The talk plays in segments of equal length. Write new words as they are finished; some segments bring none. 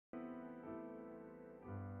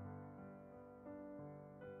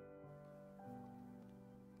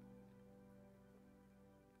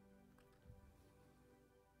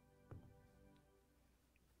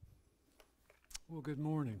Well, good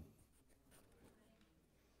morning.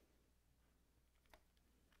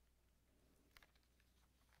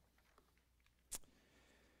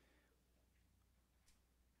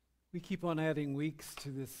 We keep on adding weeks to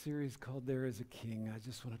this series called There is a King. I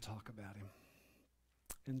just want to talk about him.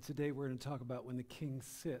 And today we're going to talk about when the king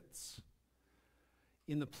sits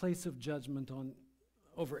in the place of judgment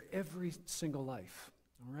over every single life.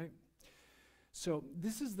 All right? So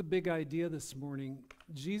this is the big idea this morning.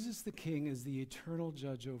 Jesus the King is the eternal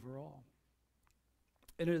judge over all.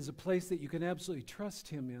 And it is a place that you can absolutely trust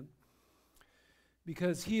him in,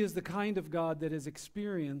 because he is the kind of God that has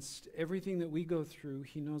experienced everything that we go through.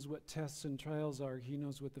 He knows what tests and trials are. He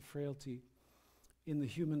knows what the frailty in the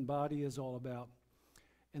human body is all about.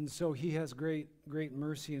 And so he has great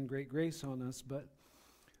mercy and great grace on us. But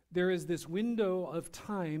there is this window of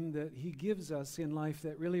time that he gives us in life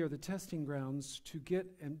that really are the testing grounds to get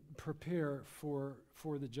and prepare for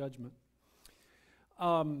the judgment.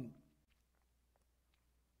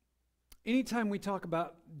 Anytime we talk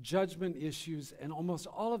about judgment issues and almost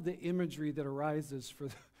all of the imagery that arises for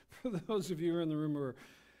those of you who are in the room who are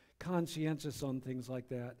conscientious on things like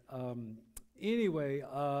that,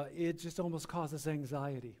 it just almost causes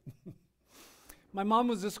anxiety. My mom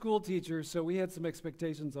was a school teacher, so we had some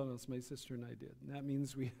expectations on us, my sister and I did. And that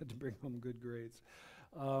means we had to bring home good grades.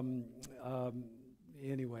 Our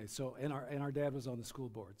dad was on the school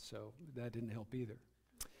board, so that didn't help either.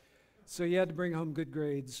 So you had to bring home good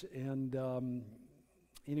grades, and I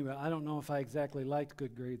don't know if I exactly liked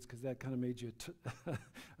good grades, because that kind of made you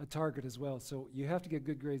a target as well. So you have to get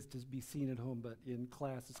good grades to be seen at home, but in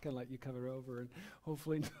class it's kind of like you cover over, and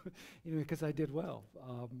hopefully, because I did well.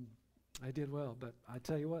 But I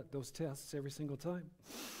tell you what, those tests every single time,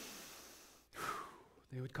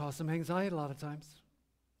 they would cause some anxiety a lot of times.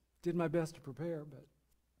 Did my best to prepare, but.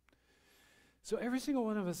 So every single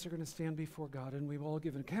one of us are going to stand before God, and we will all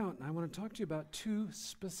give an account. And I want to talk to you about two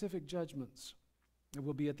specific judgments that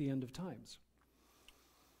will be at the end of times.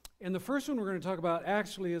 And the first one we're going to talk about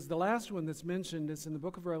actually is the last one that's mentioned. It's in the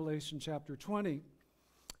book of Revelation chapter 20.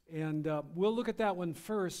 And we'll look at that one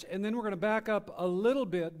first, and then we're going to back up a little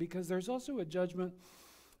bit, because there's also a judgment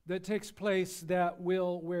that takes place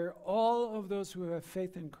where all of those who have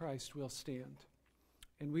faith in Christ will stand.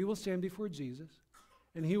 And we will stand before Jesus,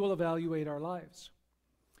 and he will evaluate our lives.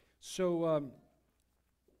 So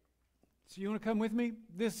you want to come with me?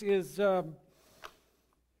 This is these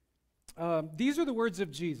are the words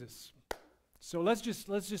of Jesus. So let's just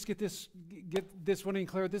get this one in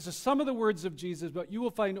clear. This is some of the words of Jesus, but you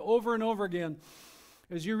will find over and over again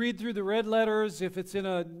as you read through the red letters. If it's in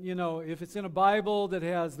a Bible that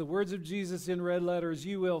has the words of Jesus in red letters,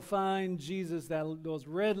 you will find those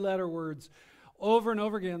red letter words over and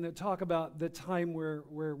over again that talk about the time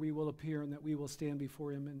where we will appear and that we will stand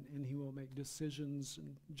before him, and he will make decisions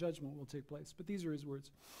and judgment will take place. But these are his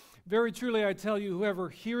words. Very truly I tell you, whoever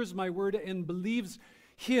hears my word and believes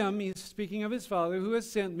him, he's speaking of his Father who has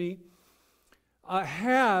sent me,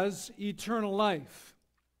 has eternal life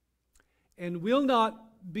and will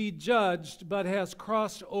not be judged, but has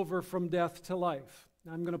crossed over from death to life.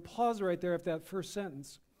 Now I'm going to pause right there at that first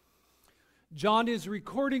sentence. John is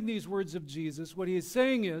recording these words of Jesus. What he is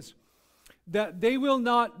saying is that they will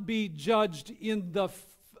not be judged in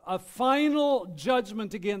a final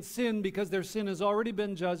judgment against sin, because their sin has already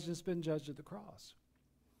been judged, and it's been judged at the cross.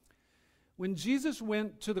 When Jesus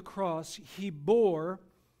went to the cross, he bore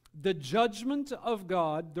the judgment of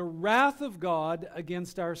God, the wrath of God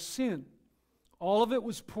against our sin. All of it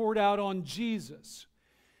was poured out on Jesus.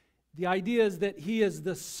 The idea is that he is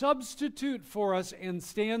the substitute for us and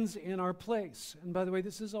stands in our place. And by the way,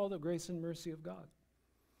 this is all the grace and mercy of God.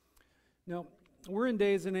 Now, we're in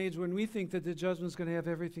days and age when we think that the judgment is going to have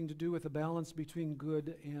everything to do with a balance between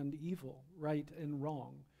good and evil, right and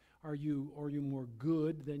wrong. Are you more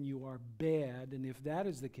good than you are bad? And if that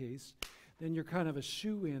is the case, then you're kind of a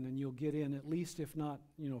shoo-in, and you'll get in, at least if not,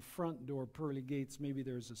 front door, pearly gates. Maybe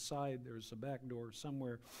there's a back door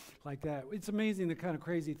somewhere like that. It's amazing the kind of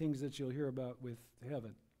crazy things that you'll hear about with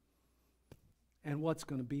heaven and what's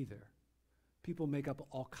going to be there. People make up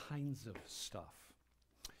all kinds of stuff.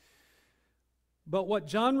 But what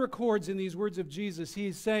John records in these words of Jesus, he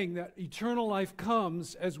is saying that eternal life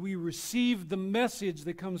comes as we receive the message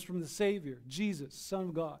that comes from the Savior, Jesus, Son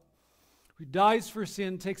of God, who dies for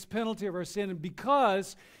sin, takes penalty of our sin, and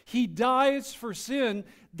because he dies for sin,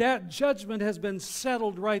 that judgment has been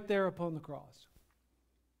settled right there upon the cross.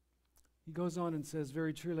 He goes on and says,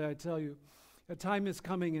 very truly I tell you, a time is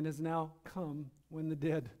coming and has now come when the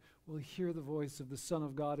dead will hear the voice of the Son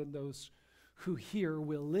of God, and those who hear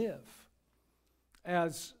will live.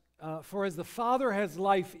 For as the Father has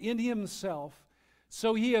life in himself,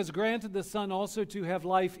 So he has granted the Son also to have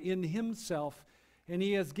life in himself, and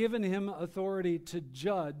he has given him authority to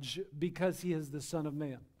judge because he is the Son of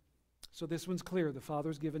Man. So this one's clear. The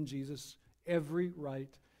Father's given Jesus every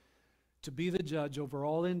right to be the judge over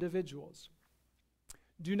all individuals.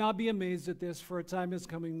 Do not be amazed at this, for a time is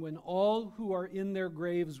coming when all who are in their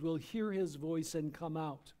graves will hear his voice and come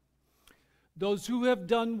out. Those who have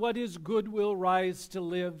done what is good will rise to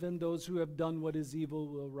live, and those who have done what is evil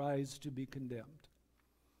will rise to be condemned.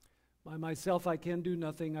 By myself I can do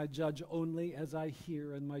nothing. I judge only as I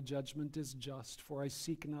hear, and my judgment is just, for I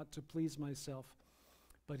seek not to please myself,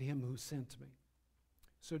 but him who sent me.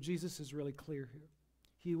 So Jesus is really clear here.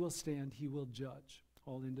 He will stand, he will judge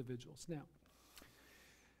all individuals. Now,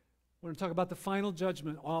 we're going to talk about the final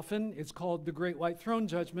judgment. Often it's called the Great White Throne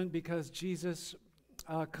Judgment because Jesus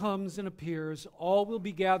comes and appears. All will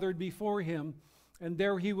be gathered before him, and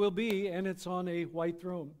there he will be, and it's on a white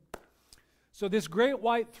throne. So this Great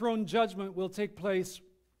White Throne Judgment will take place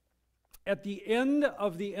at the end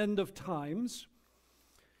of times.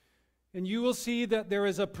 And you will see that there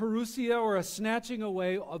is a parousia, or a snatching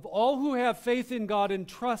away, of all who have faith in God and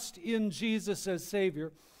trust in Jesus as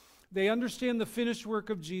Savior. They understand the finished work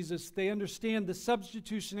of Jesus. They understand the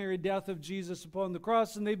substitutionary death of Jesus upon the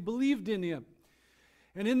cross, and they've believed in him.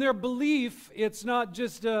 And in their belief, it's not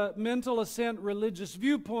just a mental assent religious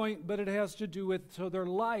viewpoint, but it has to do with, so their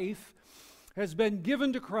life has been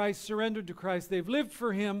given to Christ, surrendered to Christ. They've lived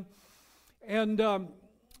for him. And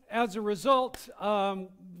as a result,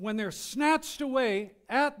 when they're snatched away,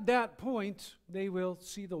 at that point, they will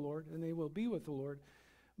see the Lord and they will be with the Lord,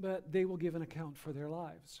 but they will give an account for their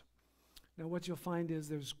lives. Now, what you'll find is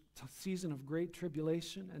there's a season of great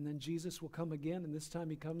tribulation, and then Jesus will come again, and this time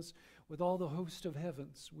he comes with all the host of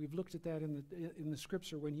heavens. We've looked at that in the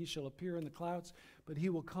scripture, when he shall appear in the clouds, but he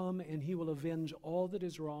will come and he will avenge all that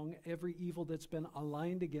is wrong, every evil that's been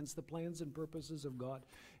aligned against the plans and purposes of God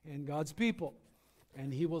and God's people.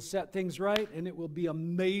 And he will set things right, and it will be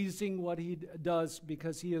amazing what he does,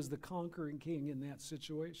 because he is the conquering king in that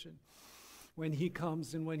situation when he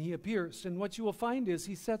comes and when he appears. And what you will find is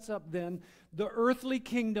he sets up then the earthly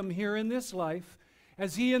kingdom here in this life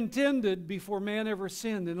as he intended before man ever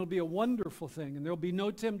sinned. And it'll be a wonderful thing, and there'll be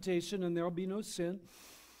no temptation and there'll be no sin.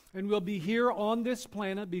 And we'll be here on this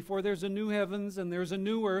planet before there's a new heavens and there's a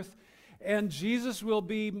new earth. And Jesus will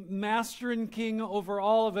be master and king over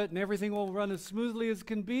all of it, and everything will run as smoothly as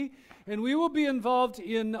can be. And we will be involved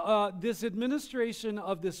in this administration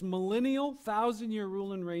of this millennial, 1,000-year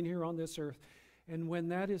rule and reign here on this earth. And when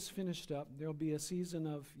that is finished up, there'll be a season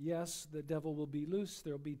of, yes, the devil will be loose,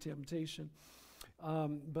 there'll be temptation.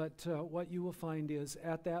 But what you will find is,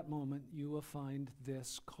 at that moment, you will find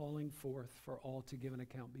this calling forth for all to give an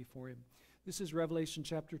account before him. This is Revelation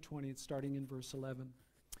chapter 20. It's starting in verse 11.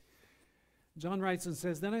 John writes and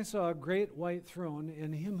says, "Then I saw a great white throne,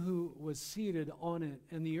 and him who was seated on it,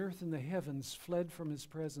 and the earth and the heavens fled from his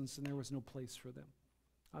presence, and there was no place for them."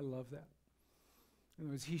 I love that. In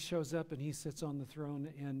other words, he shows up and he sits on the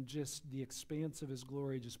throne, and just the expanse of his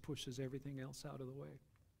glory just pushes everything else out of the way.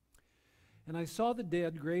 "And I saw the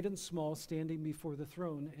dead, great and small, standing before the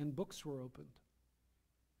throne, and books were opened."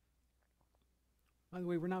 By the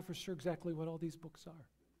way, we're not for sure exactly what all these books are.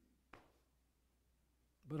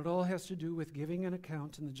 But it all has to do with giving an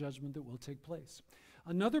account in the judgment that will take place.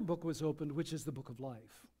 Another book was opened, which is the book of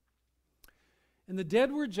life. And the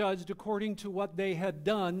dead were judged according to what they had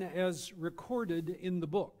done, as recorded in the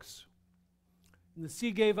books. And the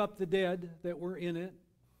sea gave up the dead that were in it,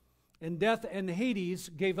 and death and Hades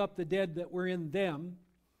gave up the dead that were in them,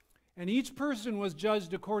 and each person was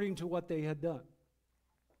judged according to what they had done.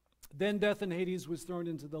 Then death and Hades was thrown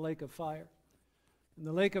into the lake of fire. And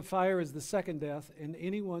the lake of fire is the second death, and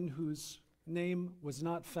anyone whose name was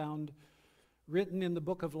not found written in the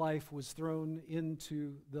book of life was thrown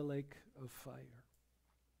into the lake of fire.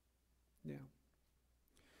 Now,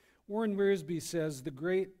 Warren Wiersbe says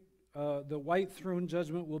the white throne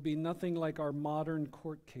judgment will be nothing like our modern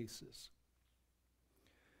court cases.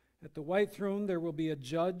 At the white throne there will be a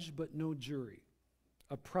judge but no jury,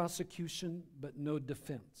 a prosecution but no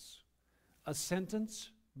defense, a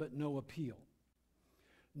sentence but no appeal.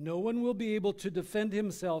 No one will be able to defend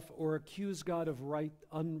himself or accuse God of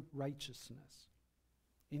unrighteousness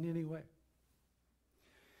in any way.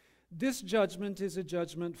 This judgment is a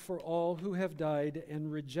judgment for all who have died and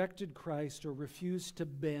rejected Christ or refused to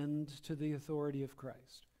bend to the authority of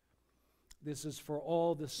Christ. This is for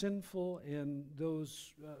all the sinful and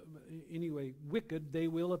those, wicked. They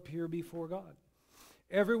will appear before God.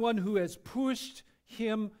 Everyone who has pushed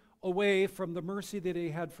him away from the mercy that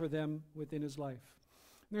he had for them within his life.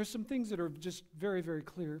 There are some things that are just very, very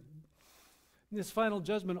clear. In this final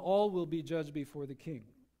judgment, all will be judged before the King.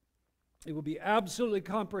 It will be absolutely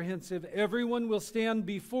comprehensive. Everyone will stand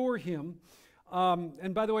before him.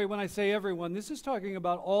 And by the way, when I say everyone, this is talking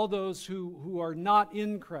about all those who are not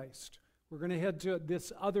in Christ. We're going to head to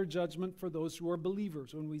this other judgment for those who are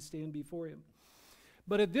believers when we stand before him.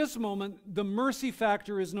 But at this moment, the mercy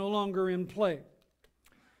factor is no longer in play.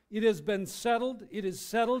 It has been settled. It is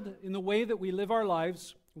settled in the way that we live our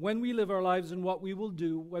lives, when we live our lives, and what we will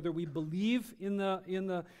do, whether we believe in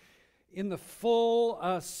the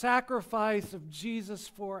full sacrifice of Jesus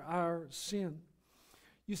for our sin.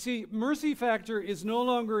 You see, mercy factor is no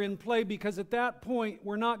longer in play because at that point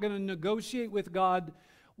we're not going to negotiate with God.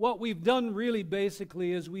 What we've done really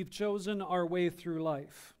basically is we've chosen our way through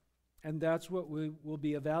life. And that's what we will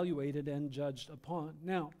be evaluated and judged upon.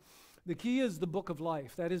 Now, the key is the book of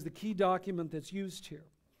life. That is the key document that's used here.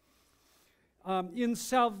 In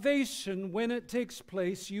salvation, when it takes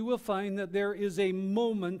place, you will find that there is a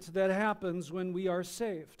moment that happens when we are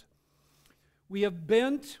saved. We have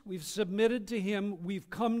bent, we've submitted to him, we've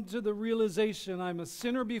come to the realization I'm a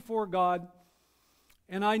sinner before God,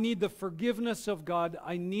 and I need the forgiveness of God.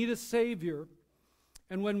 I need a Savior.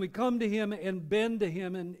 And when we come to him and bend to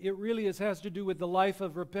him, and it really has to do with the life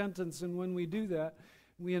of repentance, and when we do that,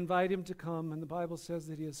 we invite him to come, and the Bible says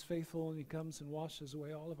that he is faithful, and he comes and washes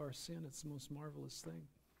away all of our sin. It's the most marvelous thing.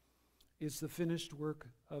 It's the finished work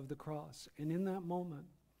of the cross. And in that moment,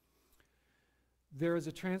 there is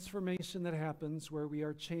a transformation that happens where we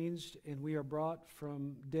are changed and we are brought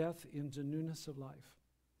from death into newness of life.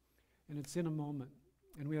 And it's in a moment,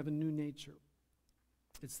 and we have a new nature.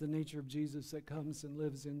 It's the nature of Jesus that comes and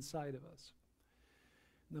lives inside of us.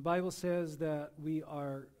 And the Bible says that we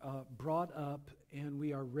are brought up and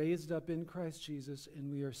we are raised up in Christ Jesus,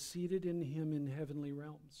 and we are seated in him in heavenly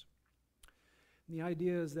realms. And the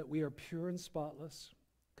idea is that we are pure and spotless,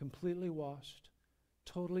 completely washed,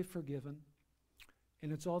 totally forgiven,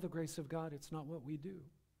 and it's all the grace of God. It's not what we do.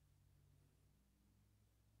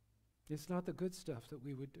 It's not the good stuff that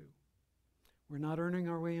we would do. We're not earning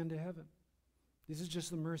our way into heaven. This is just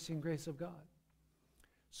the mercy and grace of God.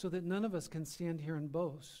 So that none of us can stand here and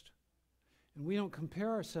boast. And we don't compare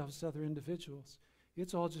ourselves to other individuals.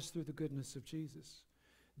 It's all just through the goodness of Jesus.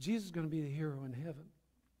 Jesus is going to be the hero in heaven.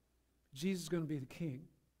 Jesus is going to be the king.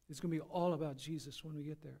 It's going to be all about Jesus when we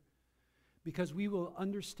get there. Because we will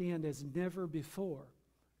understand as never before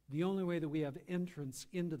the only way that we have entrance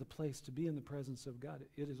into the place to be in the presence of God.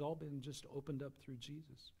 It has all been just opened up through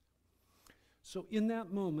Jesus. So in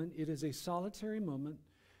that moment, it is a solitary moment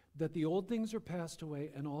that the old things are passed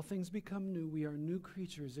away and all things become new. We are new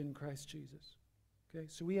creatures in Christ Jesus. Okay,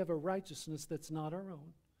 so we have a righteousness that's not our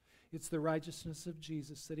own. It's the righteousness of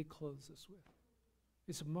Jesus that he clothes us with.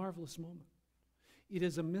 It's a marvelous moment. It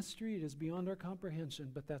is a mystery. It is beyond our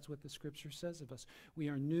comprehension, but that's what the Scripture says of us. We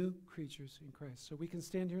are new creatures in Christ. So we can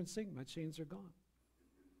stand here and sing, my chains are gone.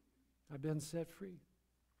 I've been set free.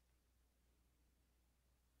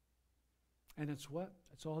 And it's what?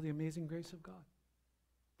 It's all the amazing grace of God.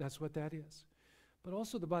 That's what that is. But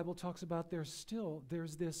also the Bible talks about there's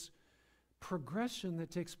this progression that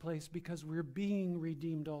takes place because we're being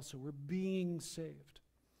redeemed also. We're being saved.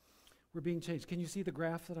 We're being changed. Can you see the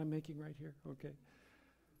graph that I'm making right here? Okay.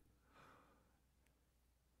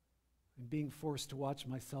 I'm being forced to watch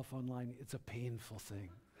myself online. It's a painful thing.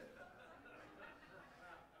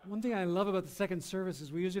 One thing I love about the second service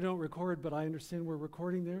is we usually don't record, but I understand we're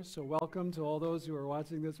recording there, so welcome to all those who are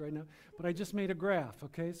watching this right now. But I just made a graph,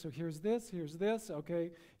 okay? So here's this, okay?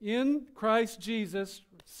 In Christ Jesus,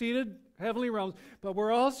 seated heavenly realms, but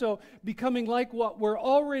we're also becoming like what we're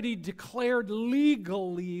already declared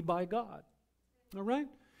legally by God, all right?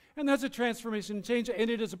 And that's a transformation and change, and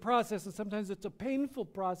it is a process, and sometimes it's a painful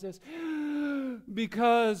process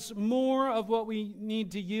because more of what we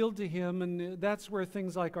need to yield to him, and that's where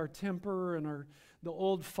things like our temper and the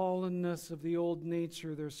old fallenness of the old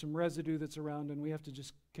nature, there's some residue that's around, and we have to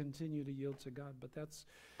just continue to yield to God. But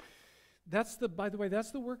by the way,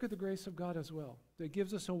 that's the work of the grace of God as well. That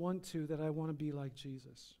gives us a want-to that I want to be like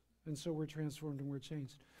Jesus. And so we're transformed and we're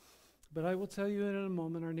changed. But I will tell you in a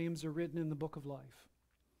moment, our names are written in the book of life.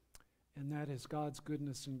 And that is God's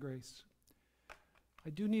goodness and grace. I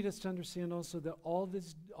do need us to understand also that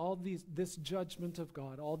this judgment of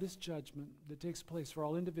God, all this judgment that takes place for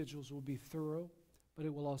all individuals will be thorough, but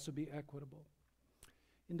it will also be equitable.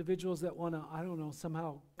 Individuals that want to,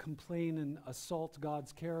 somehow complain and assault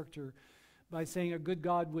God's character by saying a good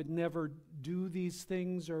God would never do these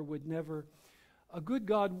things or would never, a good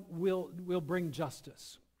God will bring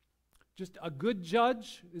justice. Just a good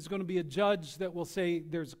judge is going to be a judge that will say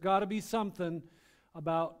there's got to be something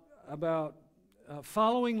about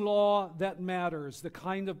following law that matters, the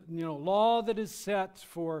kind of law that is set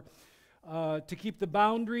for to keep the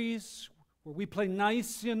boundaries, where we play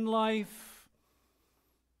nice in life.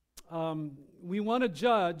 We want a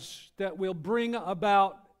judge that will bring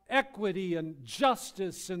about equity and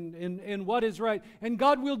justice and what is right. And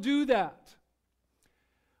God will do that.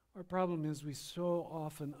 Our problem is we so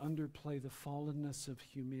often underplay the fallenness of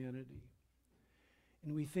humanity.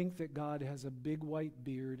 And we think that God has a big white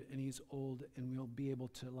beard and he's old and we'll be able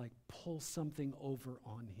to pull something over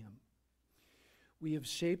on him. We have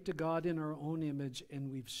shaped a God in our own image,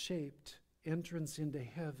 and we've shaped entrance into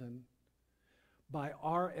heaven by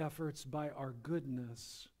our efforts, by our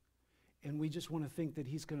goodness. And we just want to think that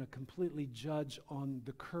he's going to completely judge on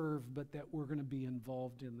the curve, but that we're going to be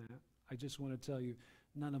involved in that. I just want to tell you,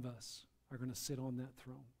 none of us are going to sit on that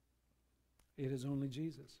throne. It is only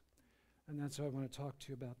Jesus. And that's why I want to talk to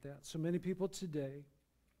you about that. So many people today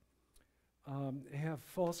have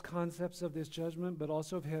false concepts of this judgment, but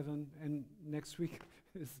also of heaven. And next week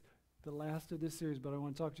is the last of this series, but I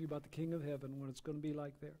want to talk to you about the King of Heaven, what it's going to be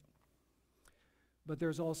like there. But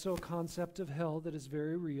there's also a concept of hell that is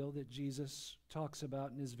very real, that Jesus talks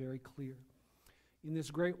about and is very clear. In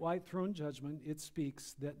this great white throne judgment, it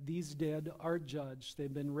speaks that these dead are judged.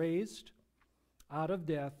 They've been raised out of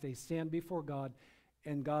death. They stand before God,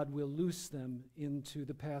 and God will loose them into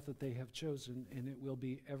the path that they have chosen, and it will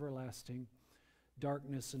be everlasting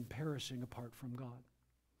darkness and perishing apart from God.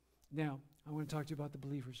 Now, I want to talk to you about the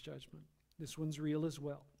believer's judgment. This one's real as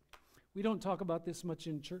well. We don't talk about this much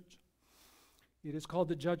in church. It is called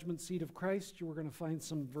the judgment seat of Christ. We're going to find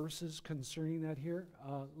some verses concerning that here.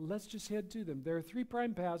 Let's just head to them. There are 3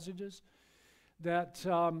 prime passages, but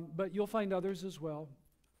you'll find others as well.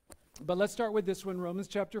 But let's start with this one, Romans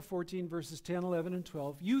chapter 14, verses 10, 11, and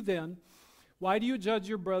 12. You then, why do you judge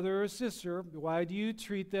your brother or sister? Why do you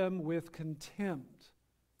treat them with contempt?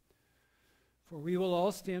 For we will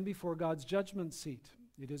all stand before God's judgment seat.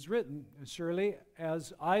 It is written, as surely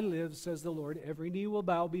as I live, says the Lord, every knee will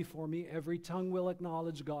bow before me, every tongue will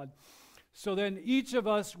acknowledge God. So then each of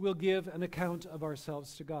us will give an account of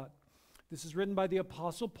ourselves to God. This is written by the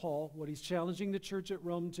Apostle Paul. What he's challenging the church at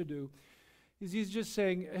Rome to do is he's just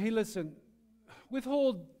saying, hey, listen,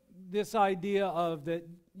 withhold this idea of that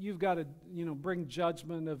you've got to, bring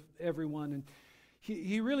judgment of everyone. And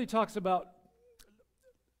he really talks about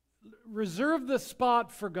reserve the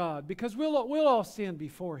spot for God, because we'll all stand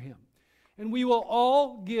before him, and we will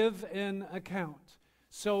all give an account.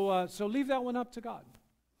 So leave that one up to God.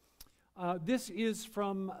 This is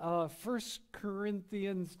from 1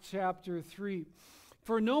 Corinthians chapter 3.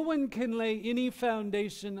 For no one can lay any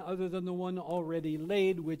foundation other than the one already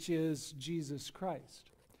laid, which is Jesus Christ.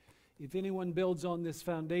 If anyone builds on this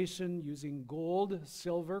foundation using gold,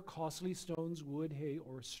 silver, costly stones, wood, hay,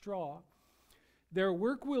 or straw, their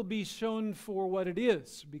work will be shown for what it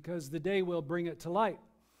is, because the day will bring it to light.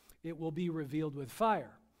 It will be revealed with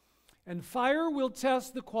fire. And fire will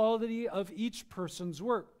test the quality of each person's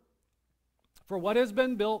work. For what has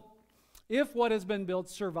been built, if what has been built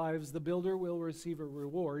survives, the builder will receive a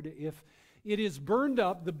reward. If it is burned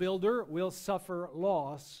up, the builder will suffer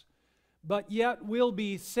loss, but yet will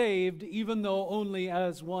be saved, even though only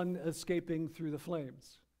as one escaping through the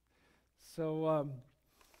flames. So,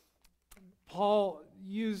 Paul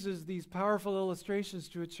uses these powerful illustrations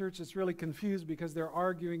to a church that's really confused because they're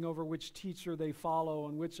arguing over which teacher they follow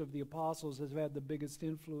and which of the apostles has had the biggest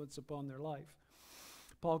influence upon their life.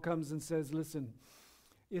 Paul comes and says, listen,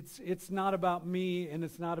 it's not about me and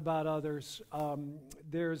it's not about others.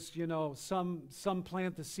 There's, some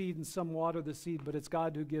plant the seed and some water the seed, but it's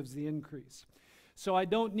God who gives the increase. So I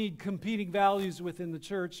don't need competing values within the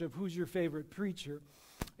church of who's your favorite preacher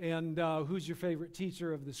and who's your favorite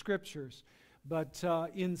teacher of the scriptures. But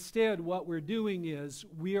instead, what we're doing is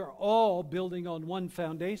we are all building on one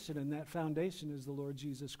foundation, and that foundation is the Lord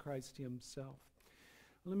Jesus Christ himself.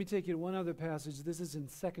 Let me take you to one other passage. This is in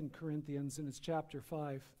 2 Corinthians, and it's chapter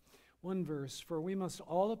 5, one verse. For we must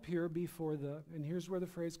all appear before and here's where the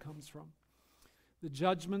phrase comes from, the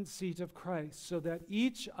judgment seat of Christ, so that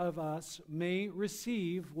each of us may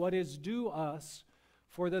receive what is due us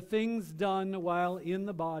for the things done while in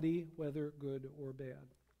the body, whether good or bad.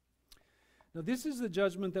 Now, this is the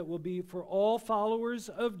judgment that will be for all followers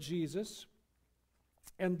of Jesus,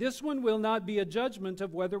 and this one will not be a judgment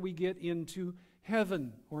of whether we get into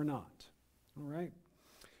heaven or not. All right?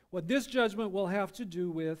 What this judgment will have to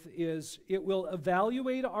do with is it will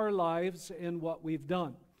evaluate our lives and what we've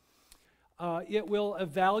done. It will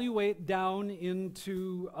evaluate down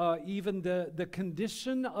into even the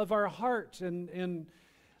condition of our heart. And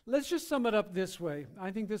let's just sum it up this way.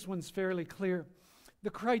 I think this one's fairly clear. the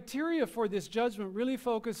criteria for this judgment really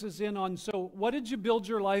focuses in on, so what did you build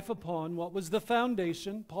your life upon? What was the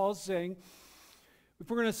foundation? Paul's saying, if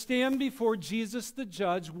we're going to stand before Jesus the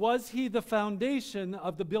judge, was he the foundation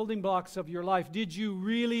of the building blocks of your life? Did you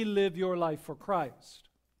really live your life for Christ?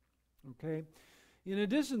 Okay. In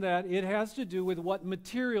addition to that, it has to do with what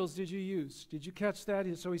materials did you use. Did you catch that?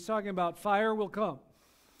 So he's talking about fire will come.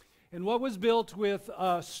 And what was built with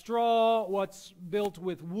straw, what's built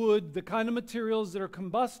with wood, the kind of materials that are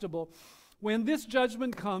combustible. When this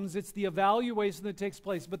judgment comes, it's the evaluation that takes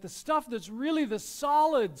place. But the stuff that's really the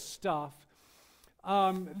solid stuff,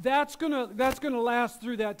 that's gonna last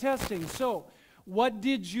through that testing. So what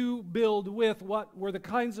did you build with? What were the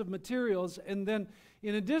kinds of materials? And then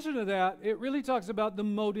in addition to that, it really talks about the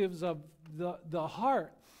motives of the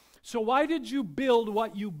heart. So why did you build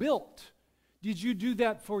what you built? Did you do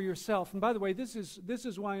that for yourself? And by the way, this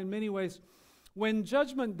is why in many ways, when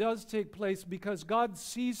judgment does take place, because God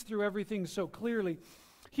sees through everything so clearly,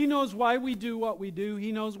 He knows why we do what we do.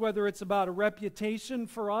 He knows whether it's about a reputation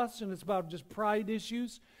for us and it's about just pride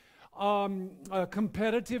issues,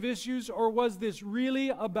 competitive issues, or was this really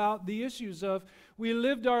about the issues of we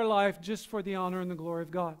lived our life just for the honor and the glory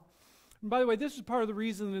of God? And by the way, this is part of the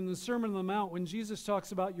reason in the Sermon on the Mount when Jesus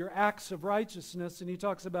talks about your acts of righteousness, and He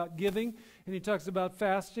talks about giving, and He talks about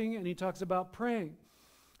fasting, and He talks about praying.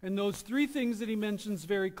 And those three things that He mentions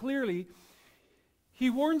very clearly,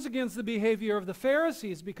 He warns against the behavior of the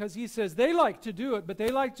Pharisees because He says they like to do it, but they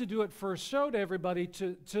like to do it for a show to everybody,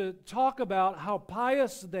 to talk about how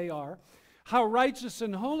pious they are, how righteous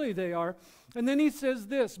and holy they are. And then He says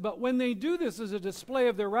this, but when they do this as a display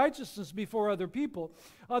of their righteousness before other people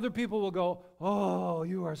will go, oh,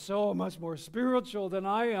 you are so much more spiritual than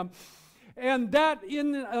I am. And that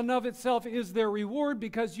in and of itself is their reward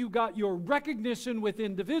because you got your recognition with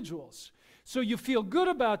individuals. So you feel good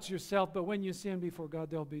about yourself, but when you stand before God,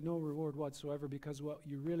 there'll be no reward whatsoever because what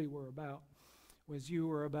you really were about was you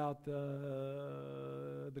were about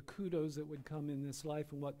the kudos that would come in this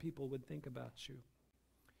life and what people would think about you.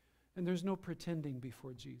 And there's no pretending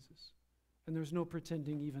before Jesus. And there's no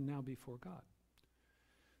pretending even now before God.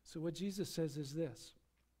 So what Jesus says is this.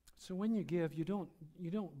 So when you give, you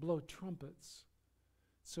don't blow trumpets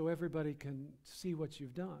so everybody can see what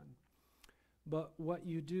you've done. But what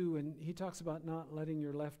you do, and He talks about not letting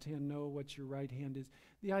your left hand know what your right hand is.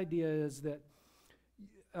 The idea is that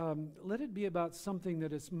let it be about something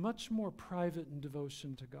that is much more private in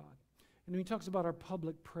devotion to God. And He talks about our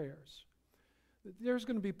public prayers. There's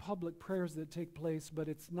going to be public prayers that take place, but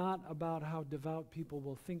it's not about how devout people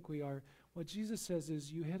will think we are. What Jesus says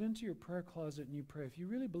is you head into your prayer closet and you pray. If you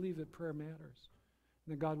really believe that prayer matters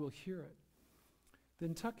and that God will hear it,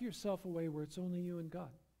 then tuck yourself away where it's only you and God.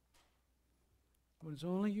 When it's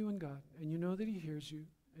only you and God, and you know that He hears you,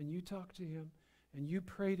 and you talk to Him, and you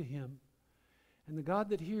pray to Him, and the God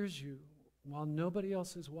that hears you while nobody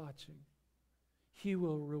else is watching, He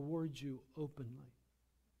will reward you openly.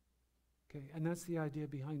 Okay, and that's the idea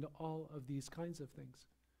behind all of these kinds of things.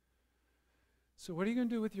 So what are you going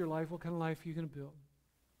to do with your life? What kind of life are you going to build?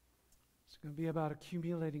 Is it going to be about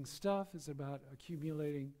accumulating stuff? Is it about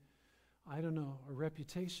accumulating, I don't know, a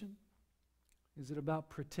reputation? Is it about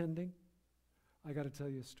pretending? I got to tell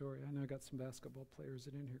you a story. I know I got some basketball players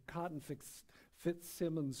in here. Cotton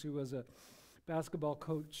Fitzsimmons, who was a basketball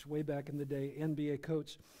coach way back in the day, NBA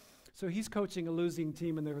coach. So he's coaching a losing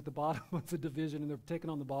team, and they're at the bottom of the division, and they're taking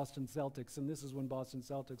on the Boston Celtics. And this is when Boston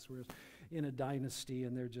Celtics were in a dynasty,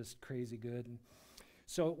 and they're just crazy good. And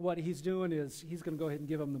so what he's doing is he's going to go ahead and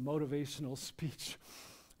give them the motivational speech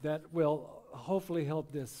that will hopefully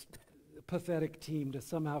help this pathetic team to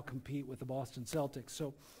somehow compete with the Boston Celtics.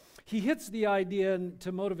 So he hits the idea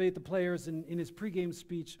to motivate the players in his pregame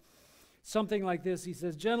speech. Something like this. He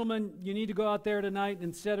says, gentlemen, you need to go out there tonight, and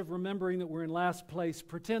instead of remembering that we're in last place,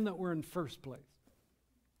 pretend that we're in first place.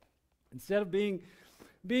 Instead of being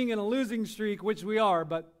in a losing streak, which we are,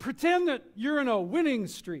 but pretend that you're in a winning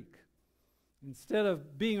streak. Instead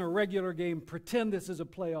of being a regular game, pretend this is a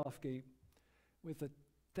playoff game. With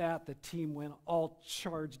that, the team went all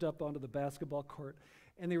charged up onto the basketball court,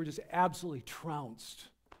 and they were just absolutely trounced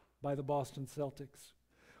by the Boston Celtics.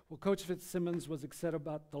 Well, Coach Fitzsimmons was upset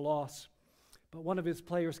about the loss, but one of his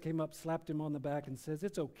players came up, slapped him on the back, and says,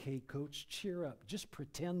 "It's okay, Coach, cheer up. Just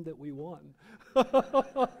pretend that we won."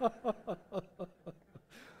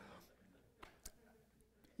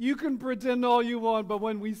 You can pretend all you want, but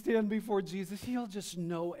when we stand before Jesus, He'll just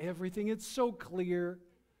know everything. It's so clear.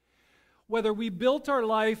 Whether we built our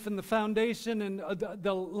life and the foundation and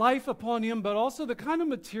the life upon Him, but also the kind of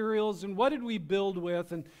materials and what did we build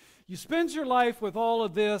with, and You spent your life with all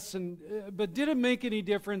of this, but did it make any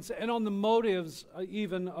difference? And on the motives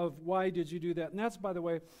even of why did you do that? And that's, by the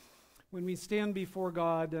way, when we stand before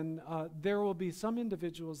God, and there will be some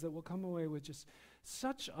individuals that will come away with just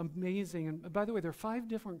such amazing, and by the way, there are 5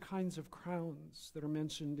 different kinds of crowns that are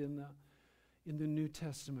mentioned in the New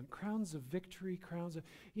Testament. Crowns of victory,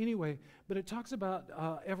 anyway, but it talks about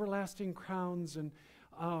everlasting crowns, and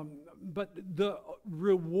but the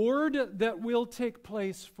reward that will take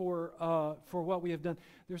place for what we have done,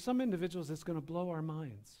 there's some individuals that's going to blow our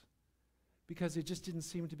minds, because it just didn't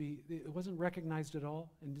seem to be, it wasn't recognized at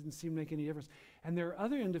all and didn't seem to make any difference. And there are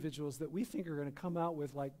other individuals that we think are going to come out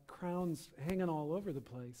with like crowns hanging all over the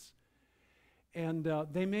place. And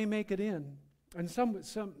they may make it in. And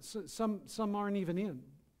some aren't even in.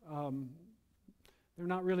 They're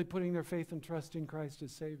not really putting their faith and trust in Christ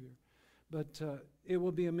as Savior. But it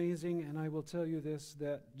will be amazing, and I will tell you this,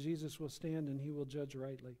 that Jesus will stand and he will judge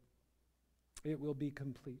rightly. It will be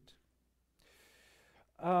complete.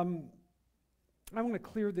 I want to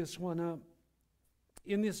clear this one up.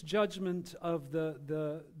 In this judgment of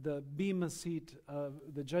the bema seat, of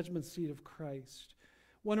the judgment seat of Christ,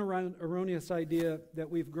 one erroneous idea that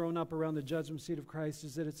we've grown up around the judgment seat of Christ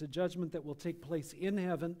is that it's a judgment that will take place in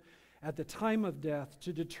heaven at the time of death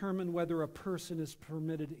to determine whether a person is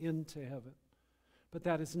permitted into heaven. But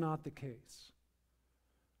that is not the case.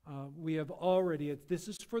 We have already, this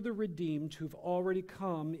is for the redeemed who've already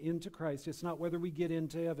come into Christ. It's not whether we get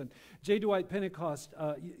into heaven. J. Dwight Pentecost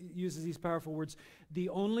uses these powerful words. The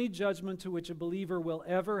only judgment to which a believer will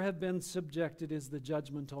ever have been subjected is the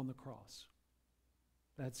judgment on the cross.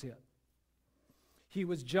 That's it. He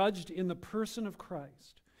was judged in the person of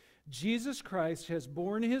Christ. Jesus Christ has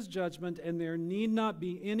borne his judgment, and there need not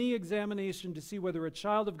be any examination to see whether a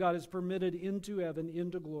child of God is permitted into heaven,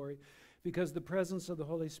 into glory, because the presence of the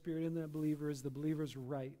Holy Spirit in that believer is the believer's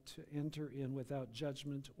right to enter in without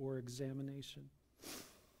judgment or examination.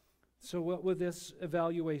 So what will this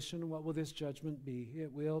evaluation, what will this judgment be?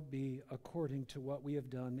 It will be according to what we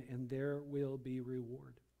have done, and there will be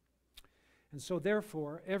reward. And so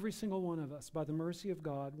therefore, every single one of us, by the mercy of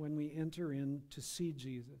God, when we enter in to see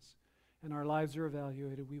Jesus and our lives are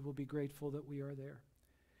evaluated, we will be grateful that we are there.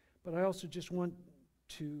 But I also just want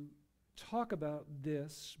to talk about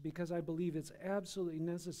this because I believe it's absolutely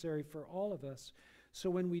necessary for all of us. So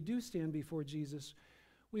when we do stand before Jesus,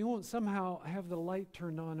 we won't somehow have the light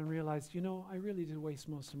turned on and realize, I really did waste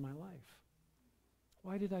most of my life.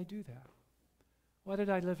 Why did I do that? Why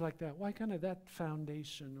did I live like that? Why kind of that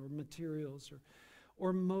foundation or materials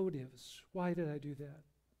or motives? Why did I do that?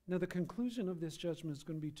 Now the conclusion of this judgment is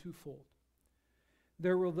going to be twofold.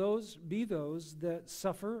 There will be those that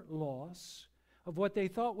suffer loss of what they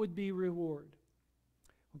thought would be reward.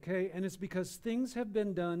 Okay? And it's because things have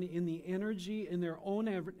been done in their own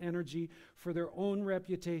energy, for their own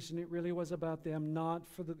reputation. It really was about them, not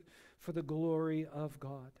for the glory of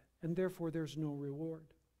God. And therefore there's no reward.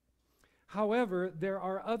 However, there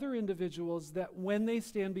are other individuals that when they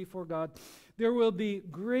stand before God, there will be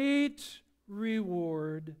great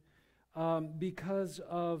reward because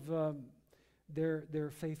of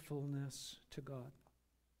their faithfulness to God.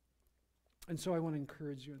 And so I want to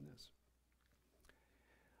encourage you in this.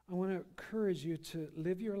 I want to encourage you to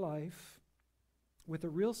live your life with a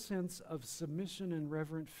real sense of submission and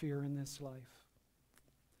reverent fear in this life.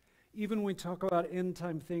 Even when we talk about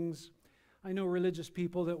end-time things, I know religious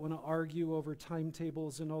people that want to argue over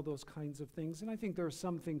timetables and all those kinds of things, and I think there are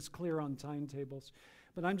some things clear on timetables,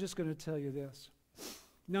 but I'm just going to tell you this.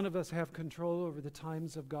 None of us have control over the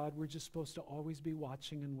times of God. We're just supposed to always be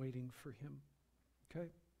watching and waiting for Him. Okay?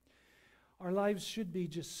 Our lives should be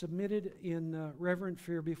just submitted in reverent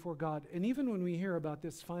fear before God. And even when we hear about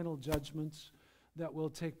this final judgment that will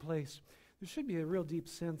take place, there should be a real deep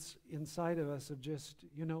sense inside of us of just,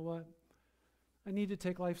 you know what? I need to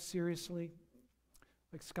take life seriously.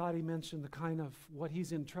 Like Scotty mentioned, the kind of what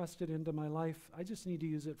he's entrusted into my life, I just need to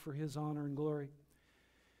use it for his honor and glory.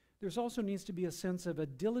 There's also needs to be a sense of a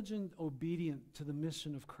diligent obedience to the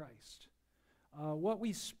mission of Christ. What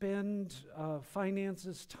we spend,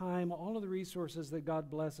 finances, time, all of the resources that God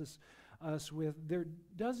blesses us with, there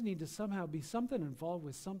does need to somehow be something involved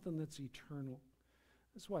with something that's eternal.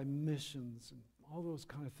 That's why missions and all those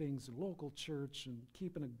kind of things, and local church and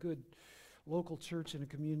keeping a good local church in a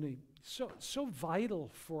community, so vital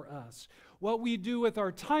for us. What we do with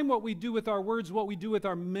our time, what we do with our words, what we do with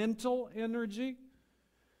our mental energy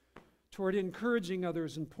toward encouraging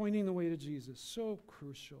others and pointing the way to Jesus, so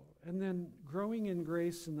crucial. And then growing in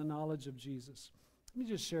grace and the knowledge of Jesus. Let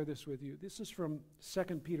me just share this with you. This is from 2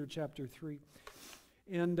 Peter chapter 3.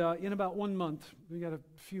 And in about 1 month, we got a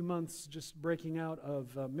few months just breaking out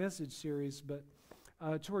of message series, but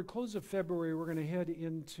toward close of February, we're going to head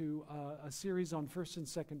into a series on 1st and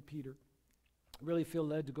 2nd Peter. I really feel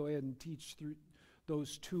led to go ahead and teach through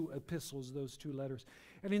those two epistles, those two letters.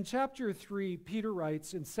 And in chapter 3, Peter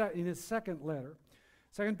writes in his second letter,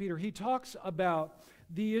 2 Peter, he talks about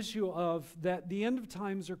the issue of that the end of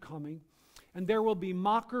times are coming, and there will be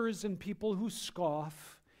mockers and people who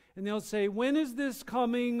scoff, and they'll say, when is this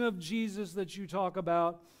coming of Jesus that you talk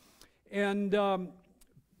about? And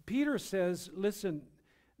Peter says, listen,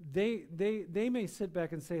 they may sit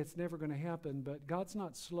back and say it's never going to happen, but God's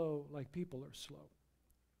not slow like people are slow.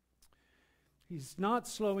 He's not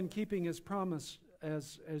slow in keeping his promise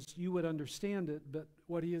as you would understand it, but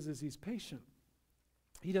what he is he's patient.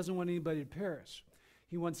 He doesn't want anybody to perish.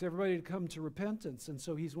 He wants everybody to come to repentance, and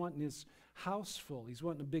so he's wanting his house full. He's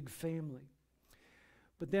wanting a big family.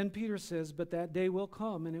 But then Peter says, but that day will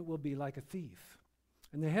come, and it will be like a thief.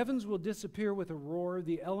 And the heavens will disappear with a roar,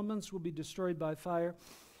 the elements will be destroyed by fire,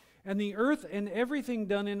 and the earth and everything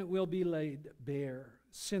done in it will be laid bare.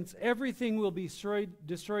 Since everything will be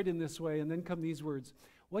destroyed in this way, and then come these words,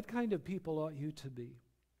 what kind of people ought you to be?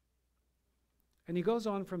 And he goes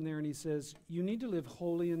on from there and he says, you need to live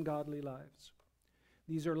holy and godly lives.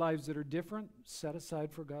 These are lives that are different, set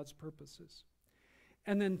aside for God's purposes.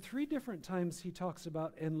 And then 3 different times he talks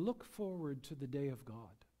about, and look forward to the day of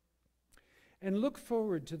God. And look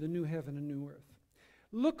forward to the new heaven and new earth.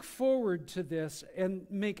 Look forward to this and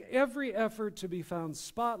make every effort to be found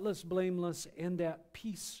spotless, blameless, and at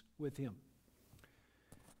peace with him.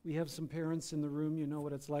 We have some parents in the room, you know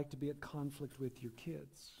what it's like to be at conflict with your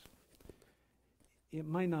kids. It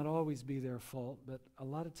might not always be their fault, but a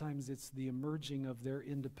lot of times it's the emerging of their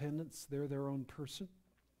independence. They're their own person.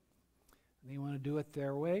 And they want to do it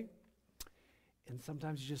their way. And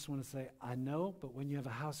sometimes you just want to say, I know, but when you have a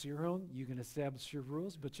house of your own, you can establish your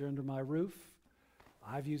rules, but you're under my roof.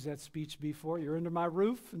 I've used that speech before. You're under my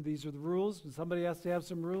roof, and these are the rules, and somebody has to have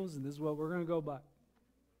some rules, and this is what we're going to go by.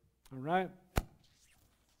 All right?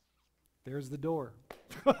 There's the door.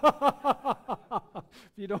 If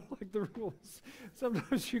you don't like the rules,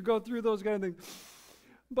 sometimes you go through those kind of things.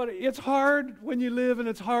 But it's hard when you live, and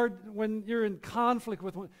it's hard when you're in conflict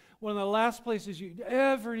with one of the last places you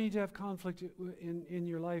ever need to have conflict in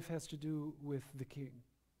your life has to do with the King.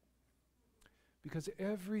 Because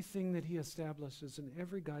everything that he establishes and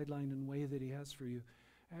every guideline and way that he has for you,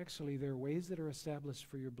 actually there are ways that are established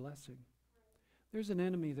for your blessing. There's an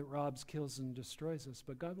enemy that robs, kills, and destroys us,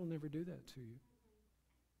 but God will never do that to you.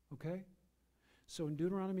 Okay? So in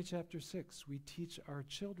Deuteronomy chapter 6, we teach our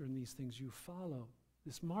children these things. You follow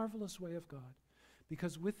this marvelous way of God,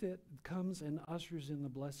 because with it comes and ushers in the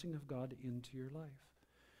blessing of God into your life.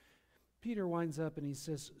 Peter winds up and he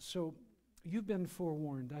says, so you've been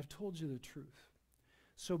forewarned. I've told you the truth.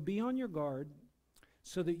 So be on your guard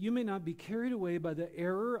so that you may not be carried away by the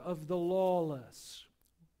error of the lawless.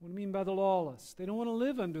 What do I mean by the lawless? They don't want to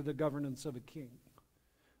live under the governance of a king.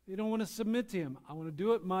 They don't want to submit to him. I want to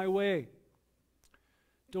do it my way.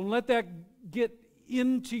 Don't let that get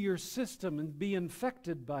into your system and be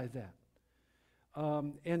infected by that.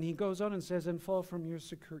 And he goes on and says, and fall from your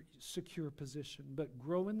secure position, but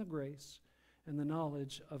grow in the grace and the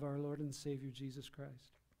knowledge of our Lord and Savior Jesus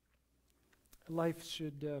Christ. Life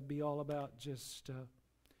should be all about just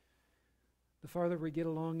the farther we get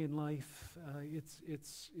along in life,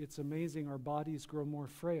 it's amazing. Our bodies grow more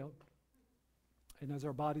frail. And as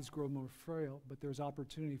our bodies grow more frail, but there's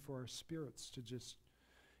opportunity for our spirits to just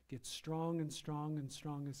get strong and strong and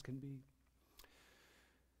strong as can be.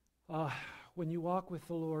 When you walk with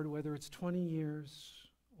the Lord, whether it's 20 years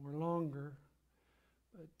or longer,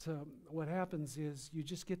 but what happens is you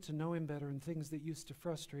just get to know him better, and things that used to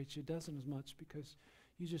frustrate you doesn't as much because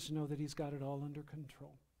you just know that he's got it all under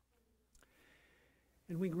control.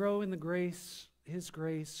 And we grow in the grace, his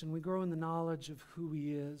grace, and we grow in the knowledge of who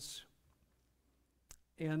he is.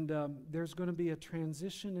 And there's going to be a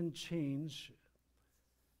transition and change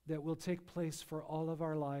that will take place for all of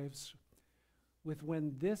our lives with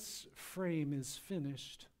when this frame is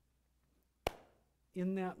finished.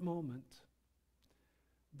 In that moment,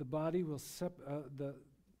 the body will the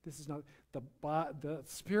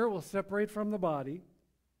spirit will separate from the body,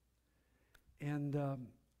 and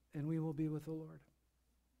we will be with the Lord.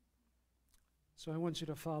 So I want you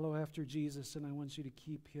to follow after Jesus, and I want you to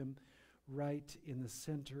keep him right in the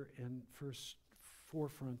center and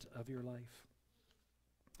forefront of your life.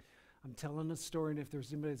 I'm telling a story, and if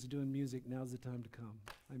there's anybody that's doing music, now's the time to come.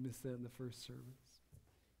 I missed that in the first service.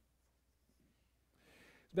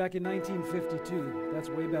 It's back in 1952. That's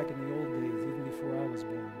way back in the old days, even before I was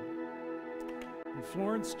born. And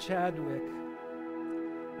Florence Chadwick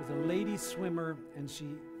was a lady swimmer, and she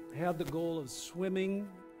had the goal of swimming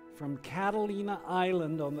from Catalina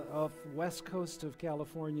Island on the off west coast of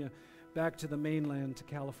California back to the mainland to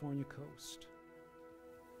California coast.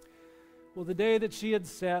 Well, the day that she had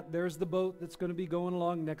sat, there's the boat that's going to be going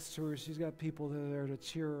along next to her. She's got people there to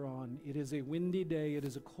cheer her on. It is a windy day. It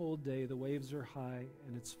is a cold day. The waves are high,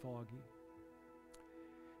 and it's foggy.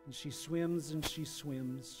 And she swims and she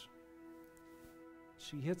swims.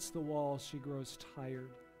 She hits the wall. She grows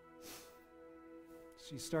tired.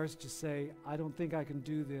 She starts to say, I don't think I can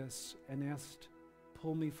do this, and asked,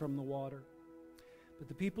 pull me from the water. But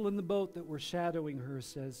the people in the boat that were shadowing her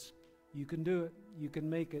says, you can do it. You can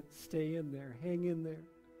make it. Stay in there. Hang in there.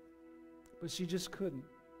 But she just couldn't.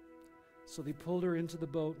 So they pulled her into the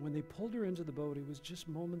boat. When they pulled her into the boat, it was just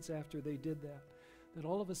moments after they did that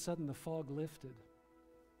all of a sudden the fog lifted.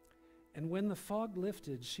 And when the fog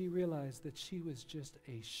lifted, she realized that she was just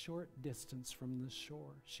a short distance from the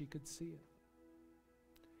shore. She could see it.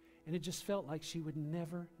 And it just felt like she would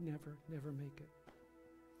never, never, never make it.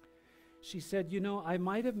 She said, I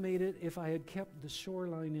might have made it if I had kept the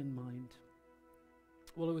shoreline in mind.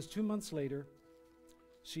 Well, it was 2 months later.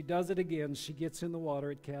 She does it again. She gets in the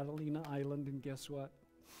water at Catalina Island, and guess what?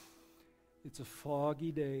 It's a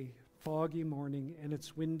foggy day, foggy morning, and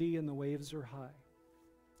it's windy and the waves are high.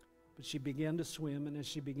 But she began to swim, and as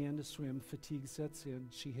she began to swim, fatigue sets in.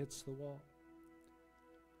 She hits the wall.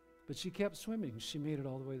 But she kept swimming. She made it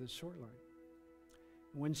all the way to the shoreline.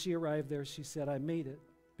 And when she arrived there, she said, I made it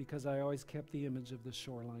because I always kept the image of the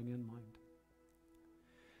shoreline in mind.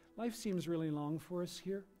 Life seems really long for us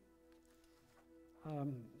here.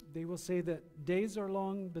 They will say that days are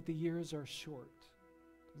long, but the years are short.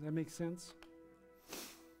 Does that make sense?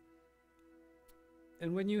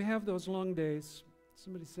 And when you have those long days,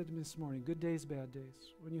 somebody said to me this morning, good days, bad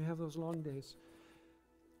days. When you have those long days,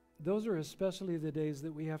 those are especially the days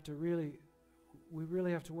that we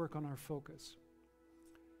really have to work on our focus.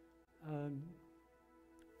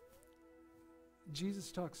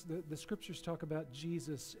 Jesus talks, the scriptures talk about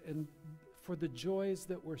Jesus, and for the joys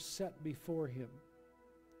that were set before him,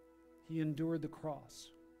 he endured the cross.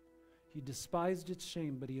 He despised its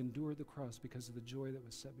shame, but he endured the cross because of the joy that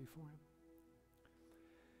was set before him.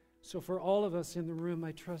 So for all of us in the room,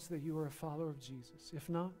 I trust that you are a follower of Jesus. If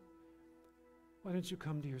not, why don't you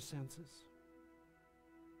come to your senses?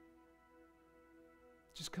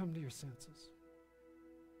 Just come to your senses.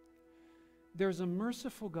 There's a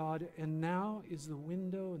merciful God, and now is the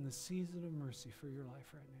window and the season of mercy for your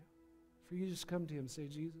life right now. For you just come to him and say,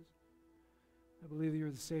 Jesus, I believe that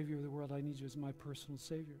you're the Savior of the world. I need you as my personal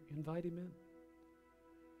Savior. Invite him in.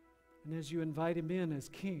 And as you invite him in as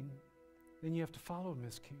King, then you have to follow him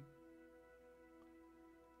as King.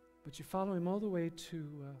 But you follow him all the way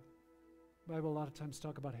to, the Bible a lot of times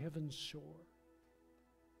talk about heaven's shore.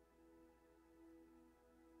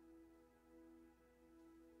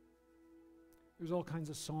 There's all kinds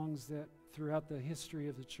of songs that throughout the history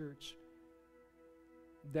of the church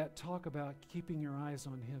that talk about keeping your eyes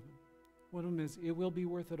on heaven. One of them is, it will be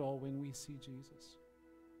worth it all when we see Jesus.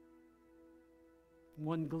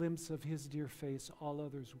 One glimpse of his dear face,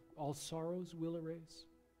 all sorrows will erase.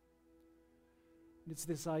 It's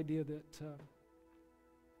this idea that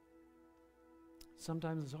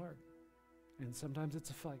sometimes it's hard, and sometimes it's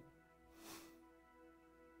a fight.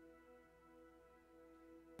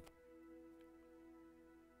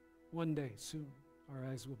 One day, soon, our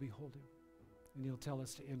eyes will behold him, and he'll tell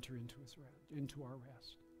us to enter into our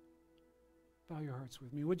rest. Bow your hearts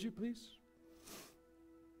with me, would you please?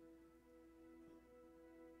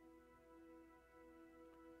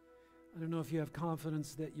 I don't know if you have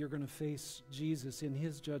confidence that you're going to face Jesus in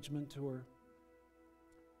his judgment,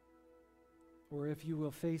 or if you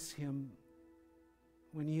will face him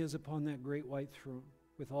when he is upon that great white throne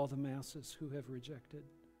with all the masses who have rejected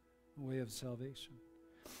the way of salvation.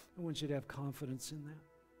 I want you to have confidence in that.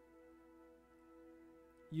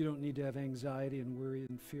 You don't need to have anxiety and worry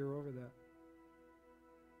and fear over that.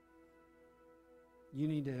 You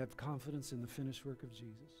need to have confidence in the finished work of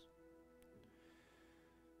Jesus.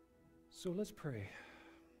 So let's pray.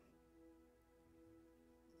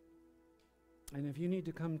 And if you need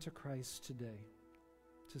to come to Christ today,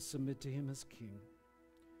 to submit to him as King,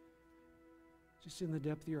 just in the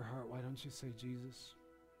depth of your heart, why don't you say, Jesus,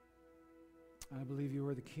 I believe you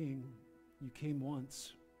are the King. You came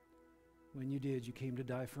once. When you did, you came to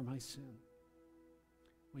die for my sin.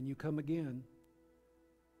 When you come again,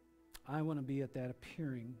 I want to be at that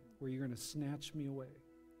appearing where you're going to snatch me away,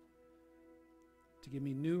 to give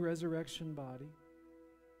me new resurrection body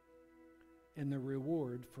and the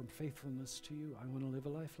reward from faithfulness to you. I want to live a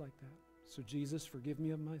life like that. So Jesus, forgive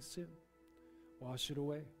me of my sin. Wash it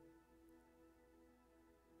away.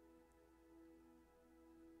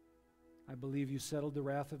 I believe you settled the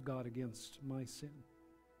wrath of God against my sin.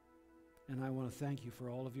 And I want to thank you for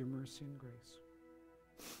all of your mercy and grace.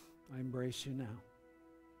 I embrace you now.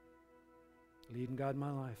 Lead and guide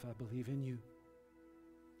my life. I believe in you.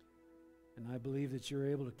 And I believe that you're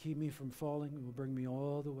able to keep me from falling and will bring me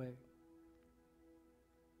all the way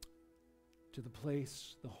to the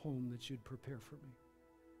place, the home that you'd prepare for me.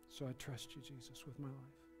 So I trust you, Jesus, with my life.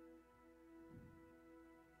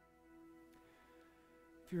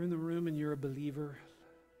 If you're in the room and you're a believer,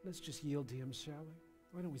 let's just yield to him, shall we?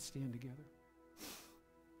 Why don't we stand together?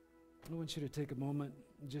 I want you to take a moment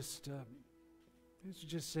and just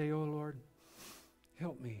say, oh Lord,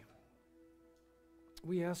 help me.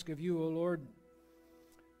 We ask of you, O Lord,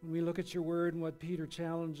 when we look at your word and what Peter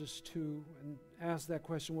challenged us to and ask that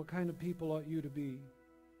question, what kind of people ought you to be?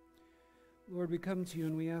 Lord, we come to you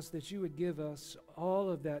and we ask that you would give us all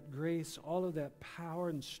of that grace, all of that power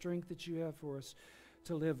and strength that you have for us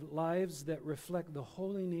to live lives that reflect the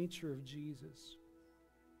holy nature of Jesus.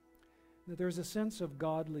 That there's a sense of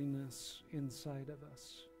godliness inside of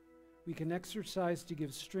us. We can exercise to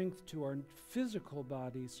give strength to our physical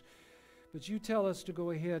bodies, but you tell us to go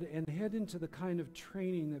ahead and head into the kind of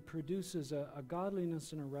training that produces a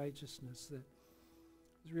godliness and a righteousness that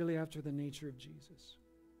is really after the nature of Jesus.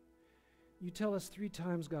 You tell us 3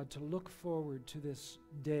 times, God, to look forward to this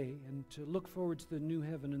day and to look forward to the new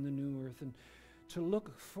heaven and the new earth, and to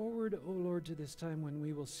look forward, O Lord, to this time when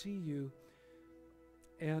we will see you.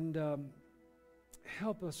 And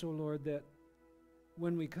help us, O Lord, that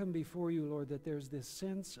when we come before you, Lord, that there's this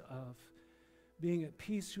sense of being at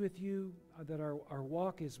peace with you, that our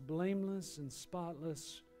walk is blameless and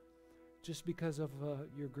spotless just because of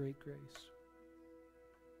your great grace.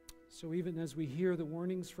 So even as we hear the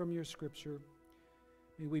warnings from your scripture,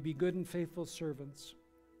 may we be good and faithful servants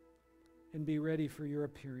and be ready for your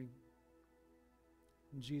appearing.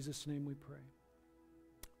 In Jesus' name we pray.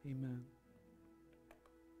 Amen.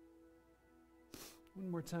 One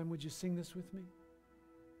more time, would you sing this with me?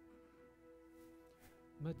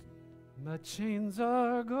 My chains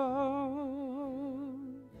are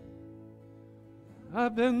gone.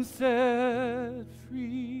 I've been set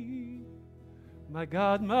free. My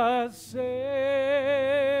God, my Savior,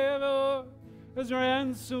 has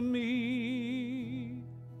ransomed me.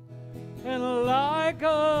 And like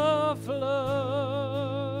a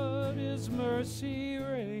flood, His mercy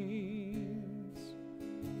reigns.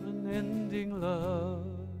 Unending love,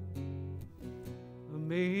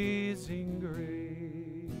 amazing grace,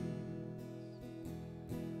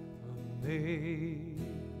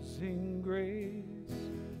 amazing grace,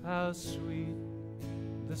 how sweet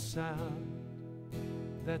the sound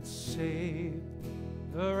that saved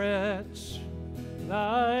a wretch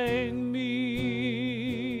like me.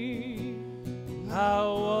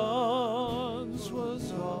 How once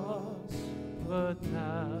was lost, but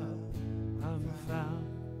now I'm found.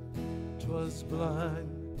 'Twas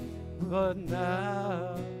blind, but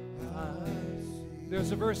now I see.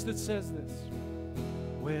 There's a verse that says this: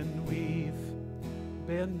 when we've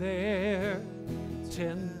been there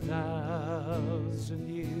 10,000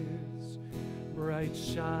 years, bright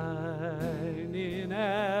shining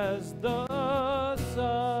as the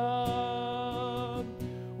sun,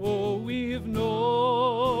 oh, we've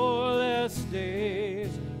no less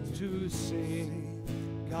days to sing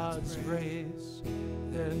God's praise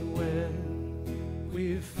than when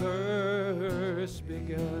we first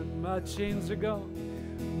begun. My chains are gone.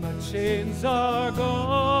 My chains are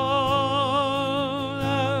gone.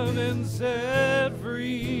 I've been set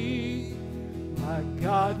free. My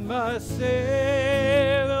God, my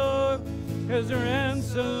Savior, has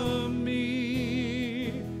ransomed me.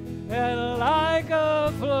 And like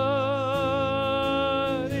a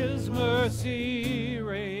flood, His mercy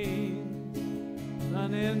reigns.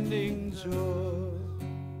 Unending joy,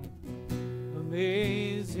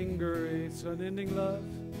 amazing grace, unending love,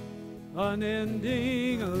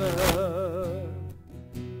 unending love,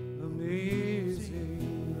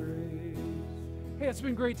 amazing grace. Hey, it's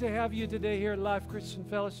been great to have you today here at Life Christian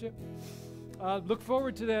Fellowship. Look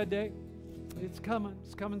forward to that day. It's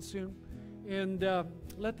coming soon. And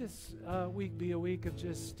let this week be a week of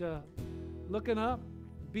just looking up,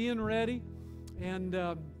 being ready, and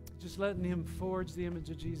just letting Him forge the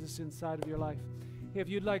image of Jesus inside of your life. If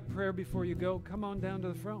you'd like prayer before you go, come on down to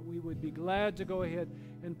the front. We would be glad to go ahead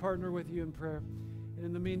and partner with you in prayer. And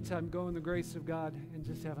in the meantime, go in the grace of God and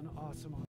just have an awesome